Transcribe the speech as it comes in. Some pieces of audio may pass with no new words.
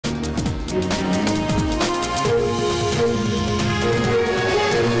Hello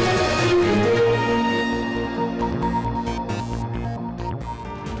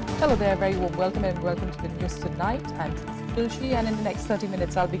there, very warm welcome and welcome to the news tonight. I'm Tulshi, and in the next 30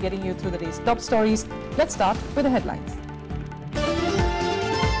 minutes I'll be getting you through the day's top stories. Let's start with the headlines.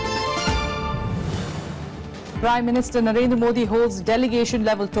 Prime Minister Narendra Modi holds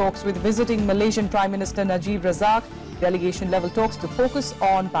delegation-level talks with visiting Malaysian Prime Minister Najib Razak. Delegation-level talks to focus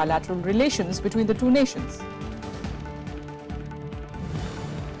on bilateral relations between the two nations.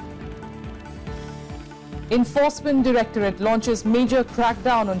 Enforcement Directorate launches major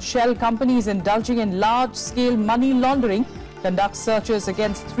crackdown on shell companies indulging in large-scale money laundering, conducts searches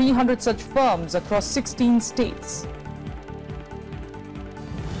against 300 such firms across 16 states.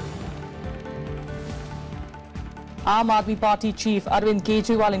 Aam Aadmi Party Chief Arvind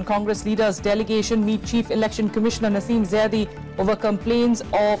Kejriwal and Congress leaders' delegation meet Chief Election Commissioner Naseem Zaidi over complaints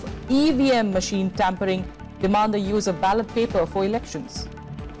of EVM machine tampering, demand the use of ballot paper for elections.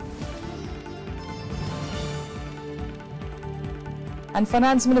 And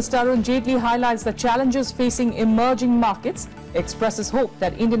Finance Minister Arun Jaitley highlights the challenges facing emerging markets, expresses hope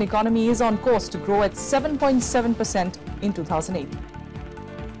that Indian economy is on course to grow at 7.7% in 2008.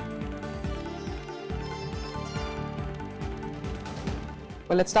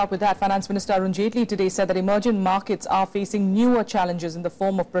 Well, let's start with that. Finance Minister Arun Jaitley today said that emerging markets are facing newer challenges in the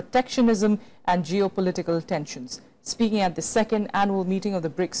form of protectionism and geopolitical tensions. Speaking at the second annual meeting of the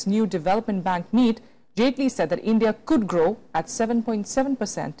BRICS New Development Bank meet, Jaitley said that India could grow at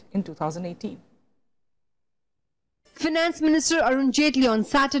 7.7% in 2018. Finance Minister Arun Jaitley on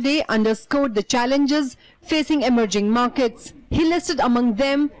Saturday underscored the challenges facing emerging markets. He listed among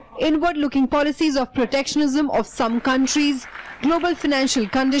them inward-looking policies of protectionism of some countries, global financial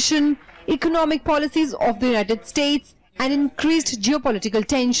condition, economic policies of the United States, and increased geopolitical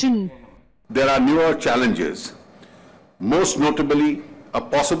tension. There are newer challenges, most notably a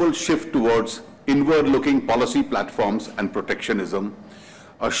possible shift towards inward-looking policy platforms and protectionism,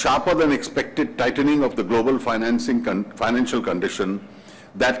 a sharper than expected tightening of the global financial condition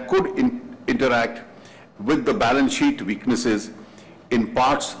that could interact with the balance sheet weaknesses in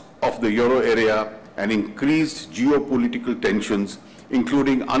parts of the euro area, and increased geopolitical tensions,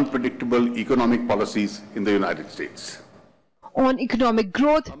 including unpredictable economic policies in the United States. On economic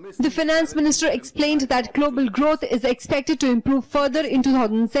growth, the Finance Minister explained that global growth is expected to improve further in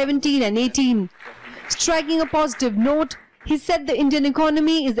 2017 and 18. Striking a positive note, he said the Indian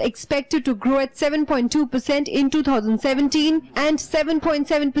economy is expected to grow at 7.2% in 2017 and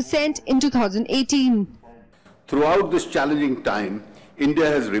 7.7% in 2018. Throughout this challenging time, India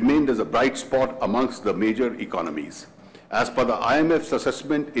has remained as a bright spot amongst the major economies. As per the IMF's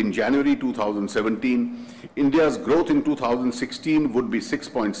assessment in January 2017, India's growth in 2016 would be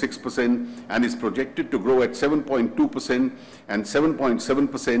 6.6% and is projected to grow at 7.2% and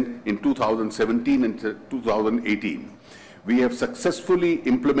 7.7% in 2017 and 2018. We have successfully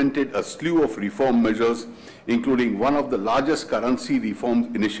implemented a slew of reform measures, including one of the largest currency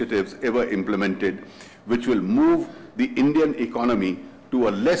reform initiatives ever implemented, which will move the Indian economy to a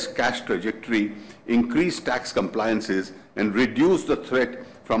less cash trajectory, increase tax compliances, and reduce the threat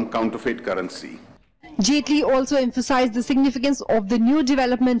from counterfeit currency. Jaitley also emphasized the significance of the new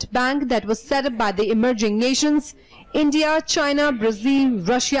development bank that was set up by the emerging nations, India, China, Brazil,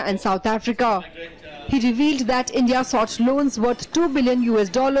 Russia and South Africa. He revealed that India sought loans worth $2 billion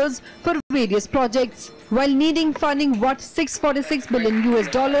for various projects, while needing funding worth $646 billion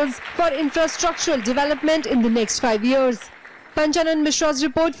for infrastructural development in the next 5 years. Panchanan Mishra's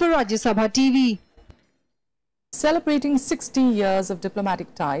report for Rajya Sabha TV. Celebrating 60 years of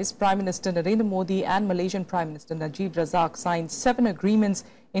diplomatic ties, Prime Minister Narendra Modi and Malaysian Prime Minister Najib Razak signed 7 agreements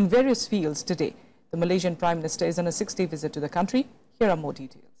in various fields today. The Malaysian Prime Minister is on a 6-day visit to the country. Here are more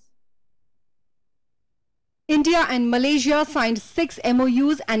details. India and Malaysia signed 6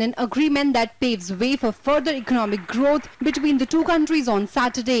 MOUs and an agreement that paves way for further economic growth between the two countries on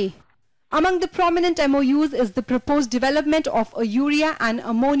Saturday. Among the prominent MOUs is the proposed development of a urea and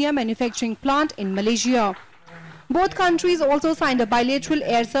ammonia manufacturing plant in Malaysia. Both countries also signed a bilateral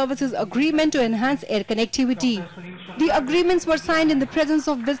air services agreement to enhance air connectivity. The agreements were signed in the presence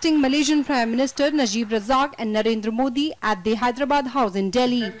of visiting Malaysian Prime Minister Najib Razak and Narendra Modi at the Hyderabad House in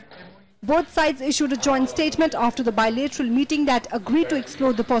Delhi. Both sides issued a joint statement after the bilateral meeting that agreed to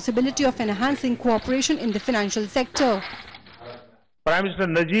explore the possibility of enhancing cooperation in the financial sector. Prime Minister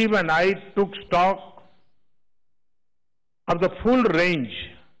Najib and I took stock of the full range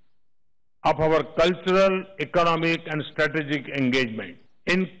of our cultural, economic and strategic engagement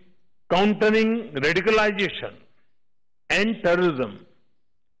in countering radicalization and terrorism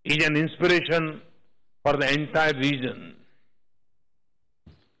is an inspiration for the entire region.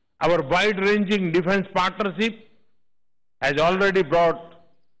 Our wide-ranging defense partnership has already brought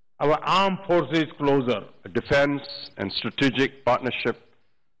our armed forces closer. A defense and strategic partnership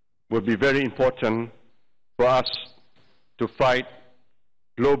will be very important for us to fight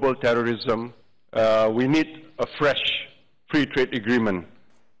global terrorism. We need a fresh free trade agreement.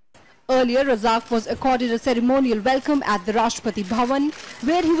 Earlier, Razak was accorded a ceremonial welcome at the Rashtrapati Bhavan,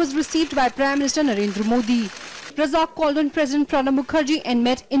 where he was received by Prime Minister Narendra Modi. Razak called on President Pranab Mukherjee and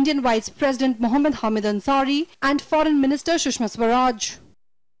met Indian Vice President Mohammad Hamid Ansari and Foreign Minister Sushma Swaraj.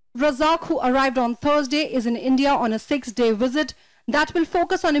 Razak, who arrived on Thursday, is in India on a 6-day visit that will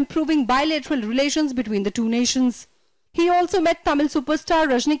focus on improving bilateral relations between the two nations. He also met Tamil superstar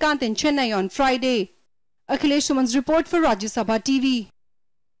Rajnikant in Chennai on Friday. Akhilesh Suman's report for Rajya Sabha TV.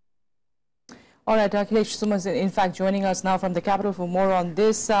 All right, Akhilesh Suman, in fact, joining us now from the capital for more on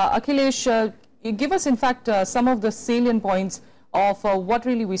this. Akhilesh, give us, in fact, some of the salient points of what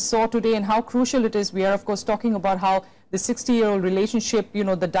really we saw today and how crucial it is. We are, of course, talking about how the 60-year-old relationship, you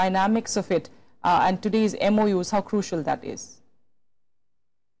know, the dynamics of it, and today's MOUs, how crucial that is.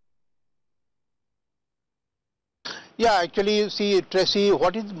 Yeah, actually, you see, Tracy,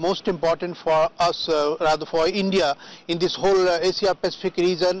 what is most important for us, rather for India, in this whole Asia-Pacific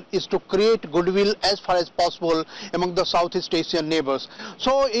region is to create goodwill as far as possible among the Southeast Asian neighbors.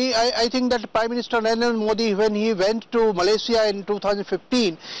 So, I think that Prime Minister Narendra Modi, when he went to Malaysia in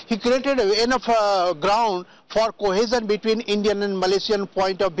 2015, he created enough ground for cohesion between Indian and Malaysian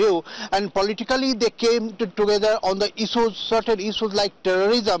point of view, and politically they came together on the issues, certain issues like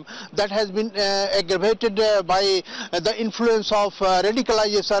terrorism that has been aggravated by the influence of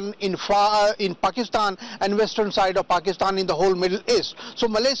radicalization in Pakistan and western side of Pakistan in the whole Middle East. So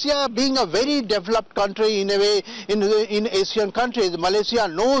Malaysia, being a very developed country in a way in Asian countries, Malaysia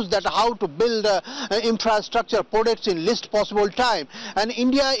knows that how to build infrastructure projects in least possible time, and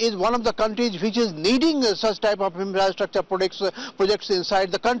India is one of the countries which is needing such type of infrastructure projects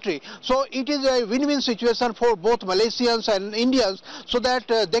inside the country. So it is a win-win situation for both Malaysians and Indians, so that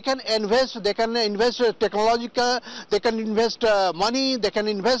they can invest technological, they can invest money, they can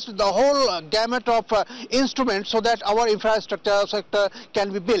invest the whole gamut of instruments so that our infrastructure sector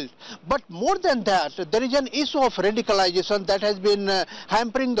can be built. But more than that, there is an issue of radicalization that has been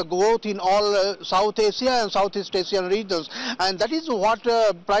hampering the growth in all South Asia and Southeast Asian regions, and that is what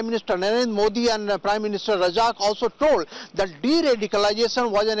Prime Minister Narendra Modi and Prime Minister Rajak also told, that de-radicalization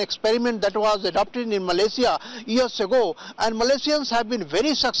was an experiment that was adopted in Malaysia years ago, and Malaysians have been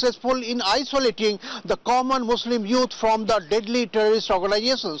very successful in isolating the common Muslim youth from the deadly terrorist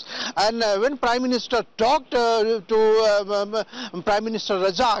organizations. And when Prime Minister talked to Prime Minister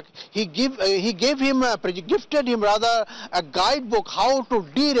Rajak, he gifted him rather a guidebook how to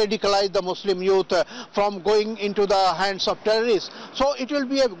de-radicalize the Muslim youth from going into the hands of terrorists. So it will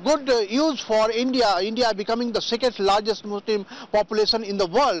be a good use for India. India becoming the second largest Muslim population in the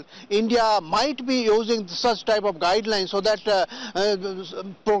world, India might be using such type of guidelines so that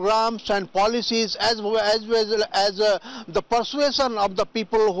programs and policies as well as the persuasion of the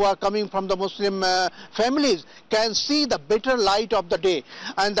people who are coming from the Muslim families can see the better light of the day.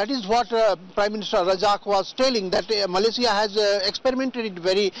 And that is what Prime Minister Rajak was telling, that Malaysia has experimented it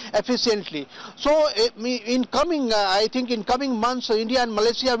very efficiently. So I think in coming months, India and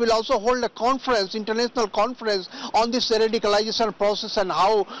Malaysia will also hold a conference, international conference on this radicalization process and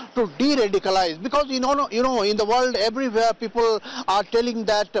how to de-radicalize. Because in the world everywhere people are telling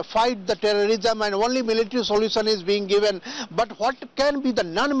that fight the terrorism and only military solution is being given. But what can be the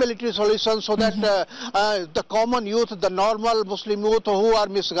non-military solution so that the common youth, the normal Muslim youth who are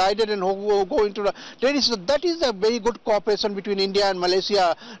misguided and who go into the terrorism, that is a very good cooperation between India and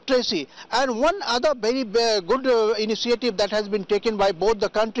Malaysia, Tracy. And one other very good initiative that has been taken by both the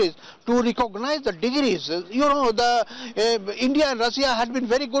countries to recognize the degrees. India and Russia had been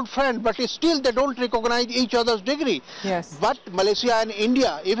very good friends, but still they don't recognize each other's degree. Yes. But Malaysia and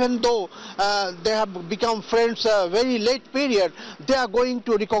India, even though they have become friends very late period, they are going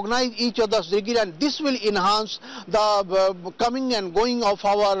to recognize each other's degree, and this will enhance the coming and going of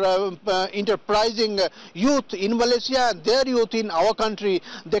our enterprising youth in Malaysia and their youth in our country.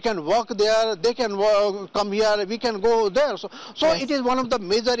 They can work there, they can come here, we can go there. So So Yes. it is one of the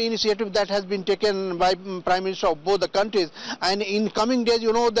major initiatives that has been taken by Prime Minister of both the countries. And in coming days,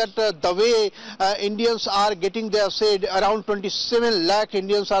 you know that the way Indians are getting their say, around 27 lakh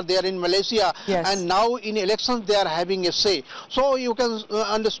Indians are there in Malaysia. Yes. And now in elections they are having a say. So you can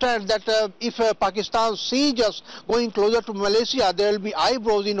understand that if Pakistan sees us going closer to Malaysia, there will be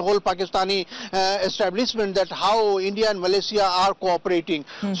eyebrows in whole Pakistani establishment that how India and Malaysia are cooperating.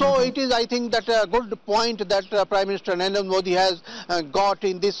 So it is, I think, that a good point that Prime Minister Narendra Modi has got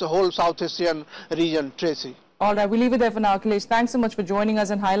in this whole South Asian region. Tracy. All right, we'll leave it there for now. Akhilesh, thanks so much for joining us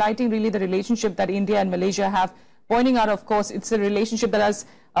and highlighting really the relationship that India and Malaysia have. Pointing out, of course, it's a relationship that has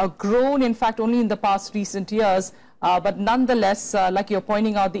grown, in fact, only in the past recent years. But nonetheless, like you're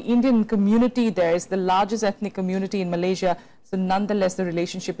pointing out, the Indian community there is the largest ethnic community in Malaysia. So nonetheless, the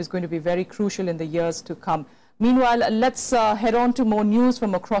relationship is going to be very crucial in the years to come. Meanwhile, let's head on to more news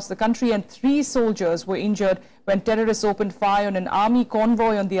from across the country. And 3 soldiers were injured when terrorists opened fire on an army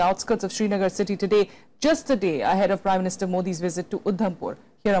convoy on the outskirts of Srinagar city today, just a day ahead of Prime Minister Modi's visit to Udhampur.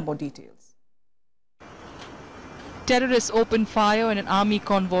 Here are more details. Terrorists opened fire on an army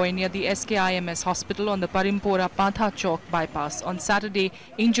convoy near the SKIMS hospital on the Parimpora Patha Chowk bypass on Saturday,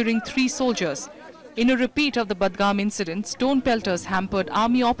 injuring 3 soldiers. In a repeat of the Badgam incident, stone pelters hampered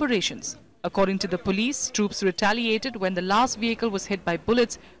army operations. According to the police, troops retaliated when the last vehicle was hit by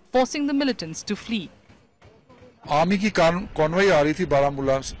bullets, forcing the militants to flee. Army की convoy आ रही थी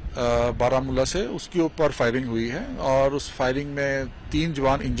बारामूला से, उसके ऊपर firing हुई है और उस फायरिंग में 3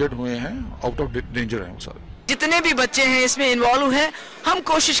 जवान इंजर्ड हुए हैं, आउट ऑफ डेंजर हैं सर। जितने भी बच्चे हैं इसमें इन्वॉल्व हैं, हम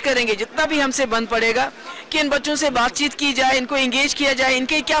कोशिश करेंगे जितना भी हमसे बन पड़ेगा कि इन बच्चों से बातचीत की जाए, इनको एंगेज किया जाए,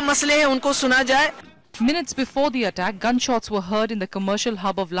 इनके क्या मसले हैं उनको सुना जाए। Minutes before the attack, gunshots were heard in the commercial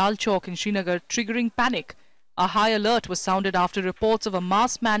hub of Lal Chowk in Srinagar, triggering panic. A high alert was sounded after reports of a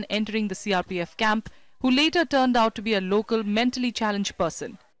masked man entering the CRPF camp, who later turned out to be a local mentally challenged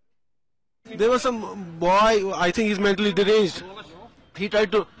person. There was some boy, I think he's mentally deranged. He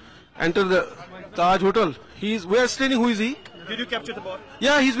tried to enter the Taj Hotel. We are staying. Who is he? Did you capture the boy?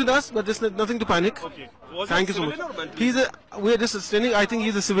 Yeah, he's with us, but there's nothing to panic. Okay. Was Thank you so much. We are just standing. I think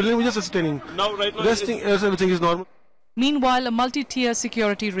he's a civilian. We're just standing. Now, right now, resting. Everything is normal. Meanwhile, a multi-tier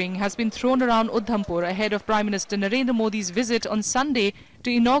security ring has been thrown around Udhampur ahead of Prime Minister Narendra Modi's visit on Sunday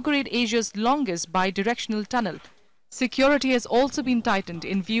to inaugurate Asia's longest bi-directional tunnel. Security has also been tightened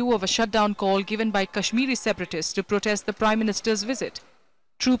in view of a shutdown call given by Kashmiri separatists to protest the Prime Minister's visit.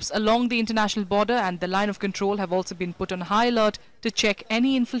 Troops along the international border and the line of control have also been put on high alert to check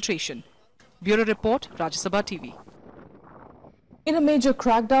any infiltration. Bureau Report, Rajya Sabha TV. In a major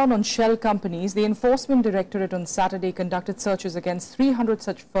crackdown on shell companies, the Enforcement Directorate on Saturday conducted searches against 300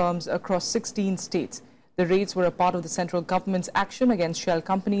 such firms across 16 states. The raids were a part of the central government's action against shell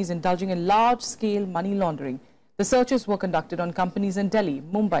companies indulging in large-scale money laundering. The searches were conducted on companies in Delhi,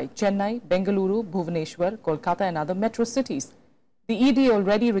 Mumbai, Chennai, Bengaluru, Bhubaneswar, Kolkata and other metro cities. The ED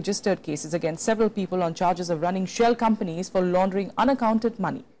already registered cases against several people on charges of running shell companies for laundering unaccounted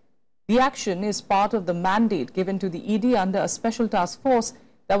money. The action is part of the mandate given to the ED under a special task force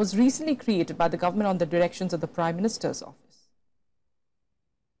that was recently created by the government on the directions of the Prime Minister's office.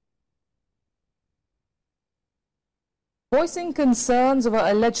 Voicing concerns over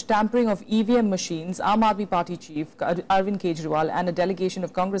alleged tampering of EVM machines, Aam Aadmi Party chief Arvind Kejriwal and a delegation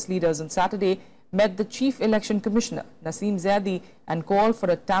of Congress leaders on Saturday met the Chief Election Commissioner, Naseem Zaidi, and called for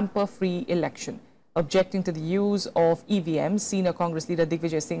a tamper-free election. Objecting to the use of EVMs, senior Congress leader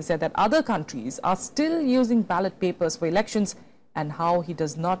Digvijay Singh said that other countries are still using ballot papers for elections and how he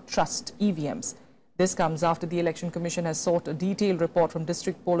does not trust EVMs. This comes after the Election Commission has sought a detailed report from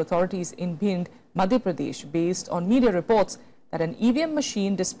district poll authorities in Bhind, Madhya Pradesh, based on media reports that an EVM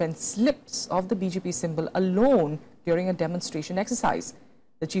machine dispensed slips of the BJP symbol alone during a demonstration exercise.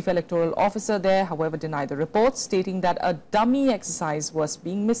 The chief electoral officer there, however, denied the reports, stating that a dummy exercise was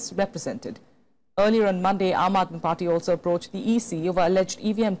being misrepresented. Earlier on Monday, Aam Aadmi Party also approached the EC over alleged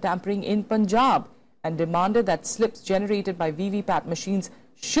EVM tampering in Punjab and demanded that slips generated by VVPAT machines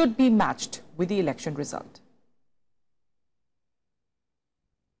should be matched with the election result.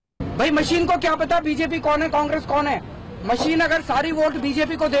 भाई machine को क्या पता BJP कौन है कांग्रेस कौन है। Machine अगर सारी वोट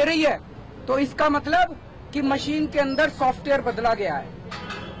बीजेपी को दे रही है तो इसका मतलब कि मशीन के अंदर सॉफ्टवेयर बदला गया है।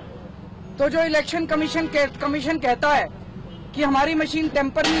 तो जो इलेक्शन कमीशन कहता है कि हमारी मशीन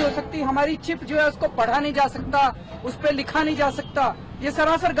टेम्पर नहीं हो सकती, हमारी चिप जो है उसको पढ़ा नहीं जा सकता, उस पर लिखा नहीं जा सकता, ये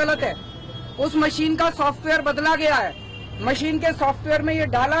सरासर गलत है। उस मशीन का सॉफ्टवेयर बदला गया है। मशीन के सॉफ्टवेयर में ये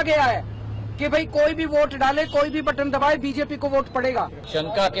डाला गया है कि भाई कोई भी वोट डाले, कोई भी बटन दबाए, बीजेपी को वोट पड़ेगा।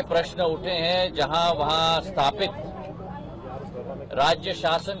 शंका के प्रश्न उठे हैं जहां वहां स्थापित राज्य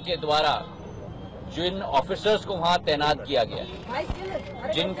शासन के द्वारा जिन ऑफिसर्स को वहां तैनात किया गया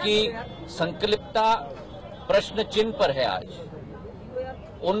है, जिनकी संकल्पता प्रश्न चिन्ह पर है आज,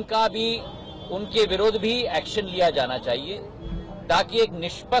 उनके विरुद्ध भी एक्शन लिया जाना चाहिए, ताकि एक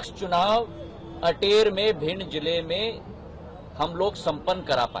निष्पक्ष चुनाव अटेर में, भिंड जिले में हम लोग संपन्न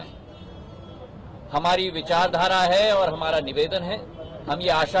करा पाएं। हमारी विचारधारा है और हमारा निवेदन है, हम ये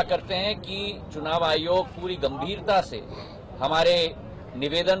आशा करते हैं कि चुनाव आयोग पूरी गंभीरता से हमारे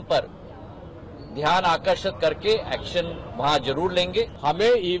निवेदन पर ध्यान आकर्षित करके एक्शन वहां जरूर लेंगे।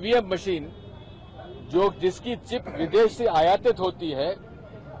 हमें ईवीएम मशीन जिसकी चिप विदेश से आयातित होती है,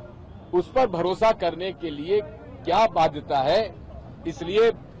 उस पर भरोसा करने के लिए क्या बाध्यता है।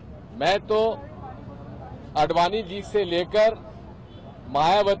 इसलिए मैं तो आडवाणी जी से लेकर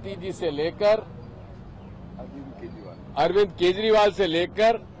मायावती जी से लेकर अरविंद केजरीवाल से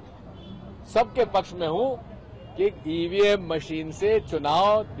लेकर सबके पक्ष में हूं कि ईवीएम मशीन से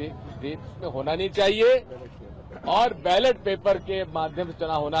चुनाव देश में होना नहीं चाहिए और बैलेट पेपर के माध्यम से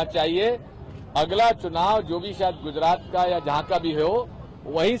चुनाव होना चाहिए। अगला चुनाव जो भी शायद गुजरात का या जहां का भी हो,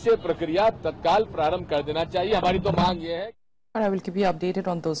 वहीं से प्रक्रिया तत्काल प्रारंभ कर देना चाहिए। हमारी तो मांग ये है। I will keep you updated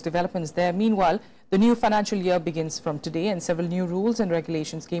on those developments there. Meanwhile, the new financial year begins from today and several new rules and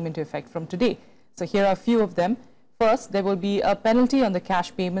regulations came into effect from today. So here are a few of them. First, there will be a penalty on the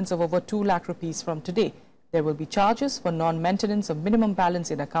cash payments of over 2 lakh rupees from today. There will be charges for non-maintenance of minimum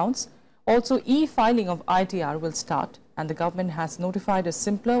balance in accounts. Also, e-filing of ITR will start and the government has notified a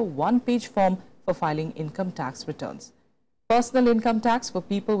simpler one-page form for filing income tax returns. Personal income tax for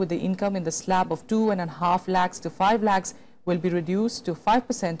people with the income in the slab of 2.5 lakhs to 5 lakhs will be reduced to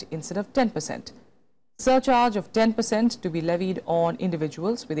 5% instead of 10%. Surcharge of 10% to be levied on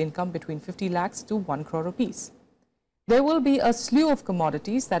individuals with income between 50 lakhs to 1 crore rupees. There will be a slew of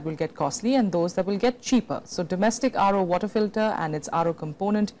commodities that will get costly and those that will get cheaper. So domestic RO water filter and its RO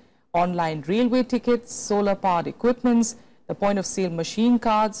component, online railway tickets, solar powered equipments, the point of sale machine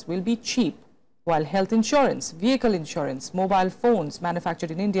cards will be cheap, while health insurance, vehicle insurance, mobile phones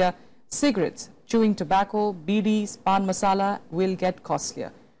manufactured in India, cigarettes, chewing tobacco, BDs, pan masala will get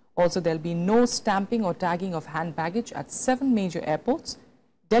costlier. Also, there will be no stamping or tagging of hand baggage at 7 major airports.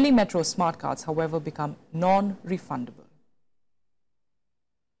 Delhi Metro smart cards, however, become non-refundable.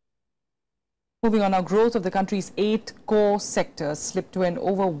 Moving on, our growth of the country's 8 core sectors slipped to an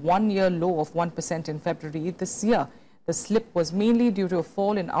over 1-year low of 1% in February this year. The slip was mainly due to a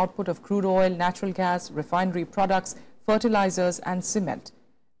fall in output of crude oil, natural gas, refinery products, fertilizers and cement.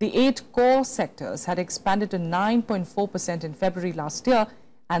 The 8 core sectors had expanded to 9.4% in February last year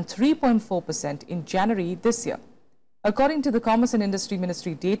and 3.4% in January this year. According to the Commerce and Industry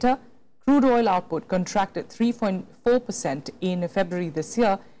Ministry data, crude oil output contracted 3.4% in February this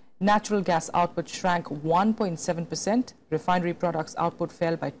year, natural gas output shrank 1.7%, refinery products output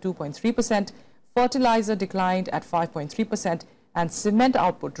fell by 2.3%, fertilizer declined at 5.3%, and cement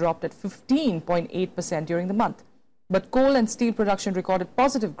output dropped at 15.8% during the month. But coal and steel production recorded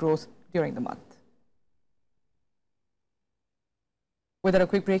positive growth during the month. Without a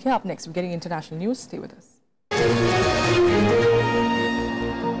quick break here, up next we're getting international news. Stay with us.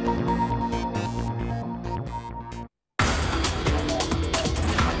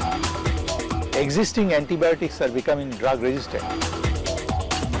 Existing antibiotics are becoming drug resistant.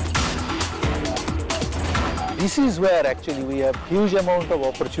 This is where actually we have huge amount of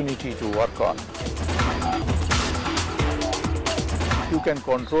opportunity to work on. You can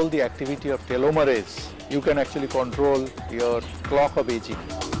control the activity of telomerase. You can actually control your clock of aging.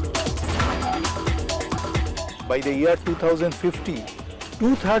 By the year 2050,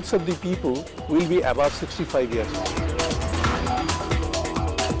 2/3 of the people will be above 65 years old.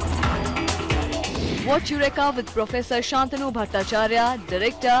 Watch Eureka with Professor Shantanu Bhattacharya,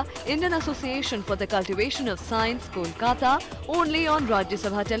 Director, Indian Association for the Cultivation of Science, Kolkata, only on Rajya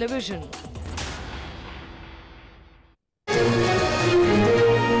Sabha television.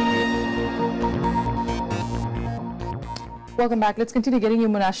 Welcome back. Let's continue getting you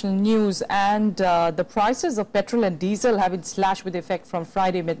more national news. And the prices of petrol and diesel have been slashed with effect from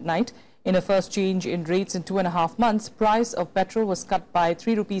Friday midnight. In a first change in rates in 2.5 months, price of petrol was cut by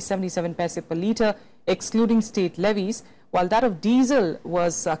 3.77 rupees per litre, excluding state levies, while that of diesel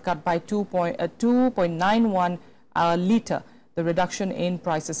was cut by 2.91 litre. The reduction in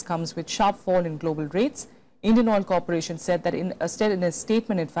prices comes with sharp fall in global rates. Indian Oil Corporation said that in a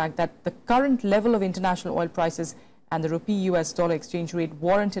statement, in fact, that the current level of international oil prices and the rupee-US dollar exchange rate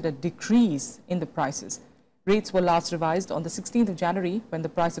warranted a decrease in the prices. Rates were last revised on the 16th of January when the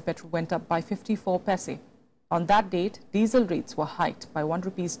price of petrol went up by 54 paise. On that date, diesel rates were hiked by 1.20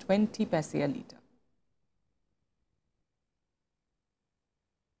 rupees a litre.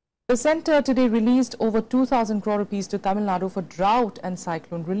 The centre today released over 2,000 crore rupees to Tamil Nadu for drought and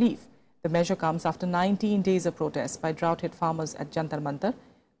cyclone relief. The measure comes after 19 days of protests by drought-hit farmers at Jantar Mantar.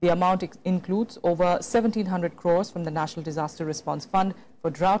 The amount includes over 1,700 crores from the National Disaster Response Fund for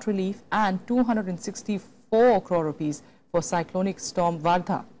drought relief and 264 crore rupees for cyclonic storm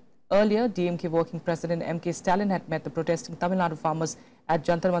Vardha. Earlier, DMK Working President M.K. Stalin had met the protesting Tamil Nadu farmers at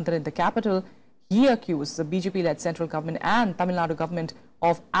Jantar Mantar in the capital. He accused the BJP-led central government and Tamil Nadu government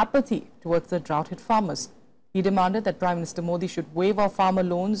of apathy towards the drought-hit farmers. He demanded that Prime Minister Modi should waive off farmer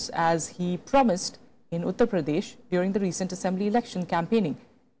loans as he promised in Uttar Pradesh during the recent assembly election campaigning.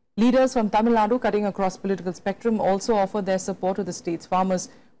 Leaders from Tamil Nadu cutting across political spectrum also offered their support to the state's farmers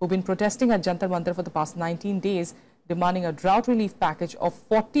who've been protesting at Jantar Mantar for the past 19 days, demanding a drought relief package of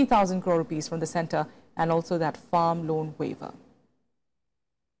 40,000 crore rupees from the centre and also that farm loan waiver.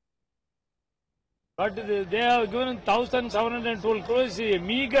 But they have given 1,712 crores, a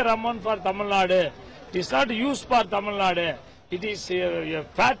meager amount for Tamil Nadu. It is not used for Tamil Nadu. It is a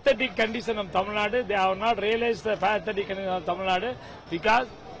pathetic condition of Tamil Nadu. They have not realized the pathetic condition of Tamil Nadu because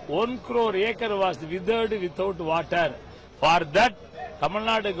 1 crore acre was withered without water. For that, Tamil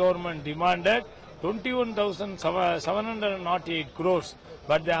Nadu government demanded 21,708 crores.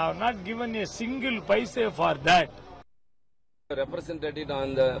 But they have not given a single paise for that. Represented it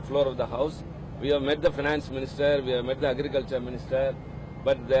on the floor of the House. We have met the finance minister, we have met the agriculture minister,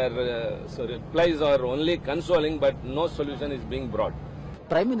 but their replies are only consoling, but no solution is being brought.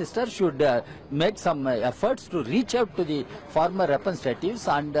 Prime Minister should make some efforts to reach out to the farmer representatives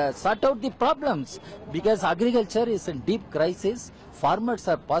and sort out the problems, because agriculture is in deep crisis. Farmers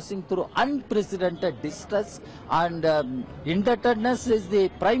are passing through unprecedented distress, and indebtedness is the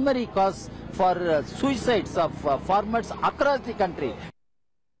primary cause for suicides of farmers across the country.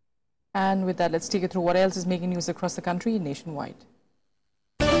 And with that, let's take you through what else is making news across the country nationwide.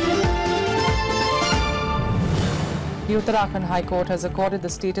 The Uttarakhand High Court has accorded the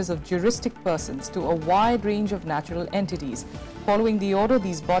status of juristic persons to a wide range of natural entities. Following the order,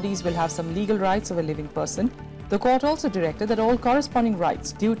 these bodies will have some legal rights of a living person. The court also directed that all corresponding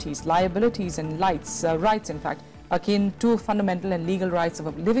rights, duties, liabilities and rights akin to fundamental and legal rights of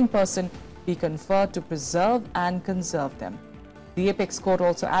a living person be conferred to preserve and conserve them. The Apex Court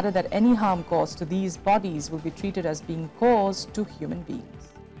also added that any harm caused to these bodies will be treated as being caused to human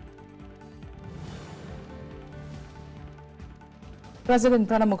beings. President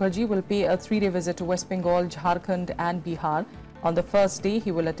Pranab Mukherjee will pay a 3-day visit to West Bengal, Jharkhand and Bihar. On the first day,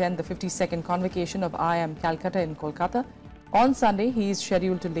 he will attend the 52nd convocation of IIM Calcutta in Kolkata. On Sunday, he is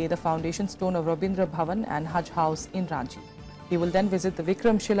scheduled to lay the foundation stone of Rabindra Bhavan and Hajj House in Ranchi. He will then visit the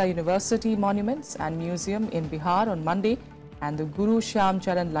Vikramshila University Monuments and Museum in Bihar on Monday and the Guru Shyam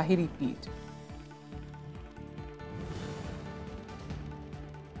Charan Lahiri Peeth.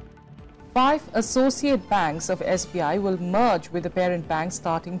 Five associate banks of SBI will merge with the parent bank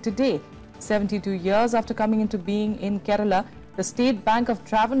starting today. 72 years after coming into being in Kerala, the State Bank of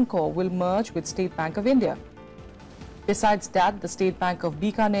Travancore will merge with State Bank of India. Besides that, the State Bank of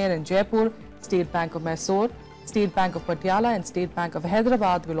Bikaner and Jaipur, State Bank of Mysore, State Bank of Patiala and State Bank of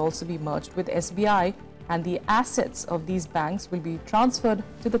Hyderabad will also be merged with SBI, and the assets of these banks will be transferred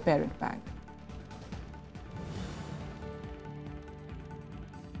to the parent bank.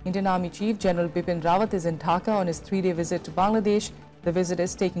 Indian Army Chief General Bipin Rawat is in Dhaka on his 3-day visit to Bangladesh. The visit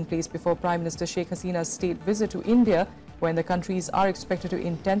is taking place before Prime Minister Sheikh Hasina's state visit to India, when the countries are expected to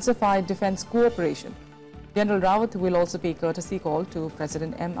intensify defence cooperation. General Rawat will also pay courtesy call to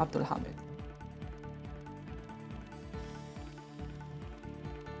President M. Abdul Hamid.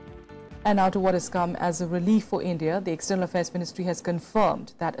 And now to what has come as a relief for India. The External Affairs Ministry has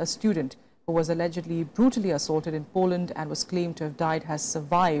confirmed that a student who was allegedly brutally assaulted in Poland and was claimed to have died has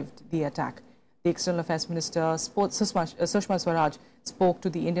survived the attack. The External Affairs Minister Sushma Swaraj spoke to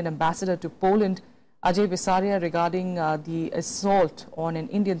the Indian ambassador to Poland, Ajay Bisaria, regarding the assault on an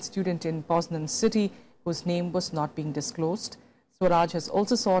Indian student in Poznan city whose name was not being disclosed. Swaraj has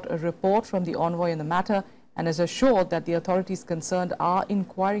also sought a report from the envoy in the matter and has assured that the authorities concerned are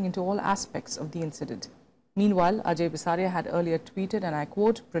inquiring into all aspects of the incident. Meanwhile, Ajay Bisaria had earlier tweeted, and I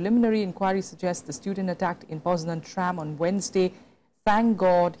quote, "Preliminary inquiry suggests the student attacked in Poznan tram on Wednesday. Thank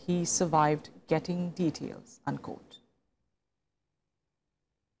God he survived getting details," unquote.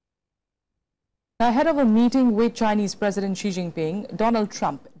 Ahead of a meeting with Chinese President Xi Jinping, Donald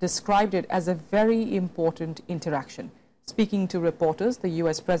Trump described it as a very important interaction. Speaking to reporters, the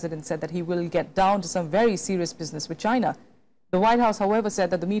US president said that he will get down to some very serious business with China. The White House, however, said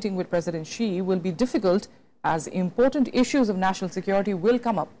that the meeting with President Xi will be difficult as important issues of national security will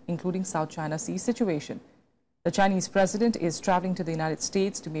come up, including South China Sea situation. The Chinese president is traveling to the United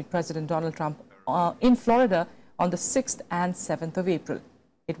States to meet President Donald Trump in Florida on the 6th and 7th of April.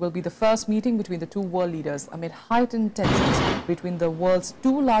 It will be the first meeting between the two world leaders amid heightened tensions between the world's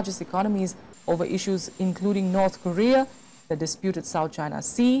two largest economies over issues including North Korea, the disputed South China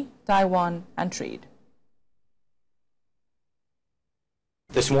Sea, Taiwan, and trade.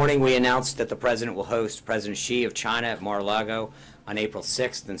 This morning, we announced that the President will host President Xi of China at Mar-a-Lago on April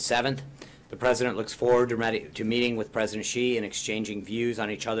 6th and 7th. The President looks forward to meeting with President Xi and exchanging views on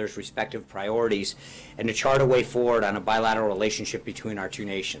each other's respective priorities and to chart a way forward on a bilateral relationship between our two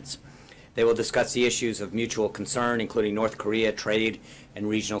nations. They will discuss the issues of mutual concern, including North Korea, trade, and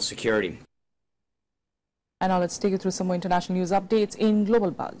regional security. And now let's take you through some more international news updates in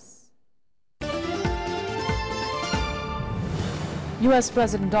Global Buzz. U.S.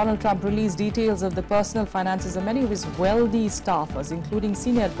 President Donald Trump released details of the personal finances of many of his wealthy staffers, including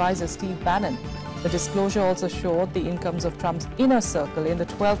senior advisor Steve Bannon. The disclosure also showed the incomes of Trump's inner circle in the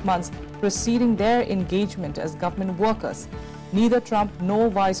 12 months preceding their engagement as government workers. Neither Trump nor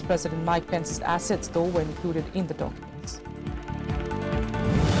Vice President Mike Pence's assets, though, were included in the documents.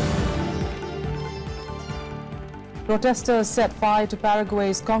 Protesters set fire to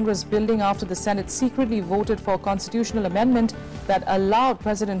Paraguay's Congress building after the Senate secretly voted for a constitutional amendment that allowed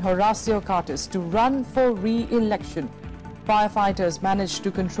President Horacio Cartes to run for re-election. Firefighters managed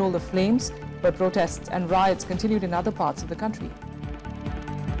to control the flames, but protests and riots continued in other parts of the country.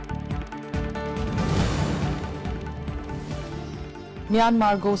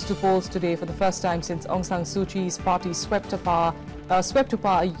 Myanmar goes to polls today for the first time since Aung San Suu Kyi's party swept to power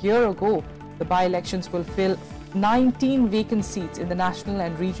a year ago. The by-elections will fill 19 vacant seats in the national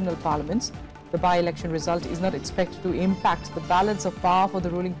and regional parliaments. The by-election result is not expected to impact the balance of power for the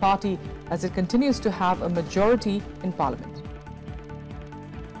ruling party as it continues to have a majority in parliament.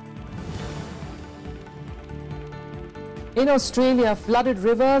 In Australia, flooded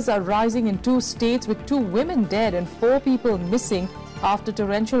rivers are rising in 2 states with 2 women dead and 4 people missing after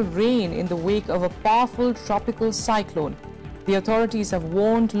torrential rain in the wake of a powerful tropical cyclone. The authorities have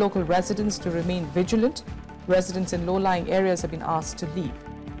warned local residents to remain vigilant. Residents in low-lying areas have been asked to leave.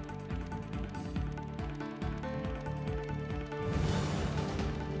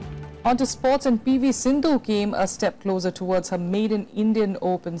 On to sports, and PV Sindhu came a step closer towards her maiden Indian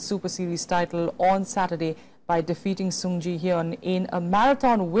Open Super Series title on Saturday by defeating Sung Ji Hyun in a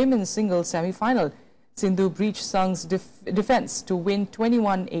marathon women's singles semi-final. Sindhu breached Sung's defense to win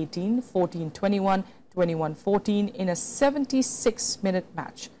 21-18, 14-21, 21-14 in a 76-minute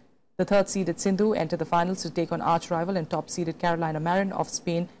match. The third-seeded Sindhu entered the finals to take on arch-rival and top-seeded Carolina Marin of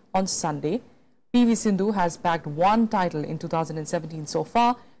Spain on Sunday. PV Sindhu has bagged 1 title in 2017 so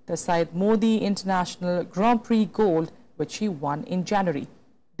far, the Syed Modi International Grand Prix Gold, which she won in January.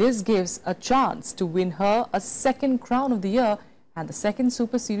 This gives a chance to win her a 2nd crown of the year and the 2nd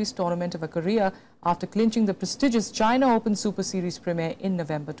Super Series tournament of her career after clinching the prestigious China Open Super Series premiere in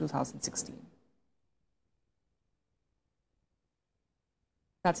November 2016.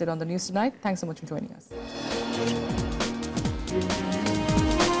 That's it on the news tonight. Thanks so much for joining us.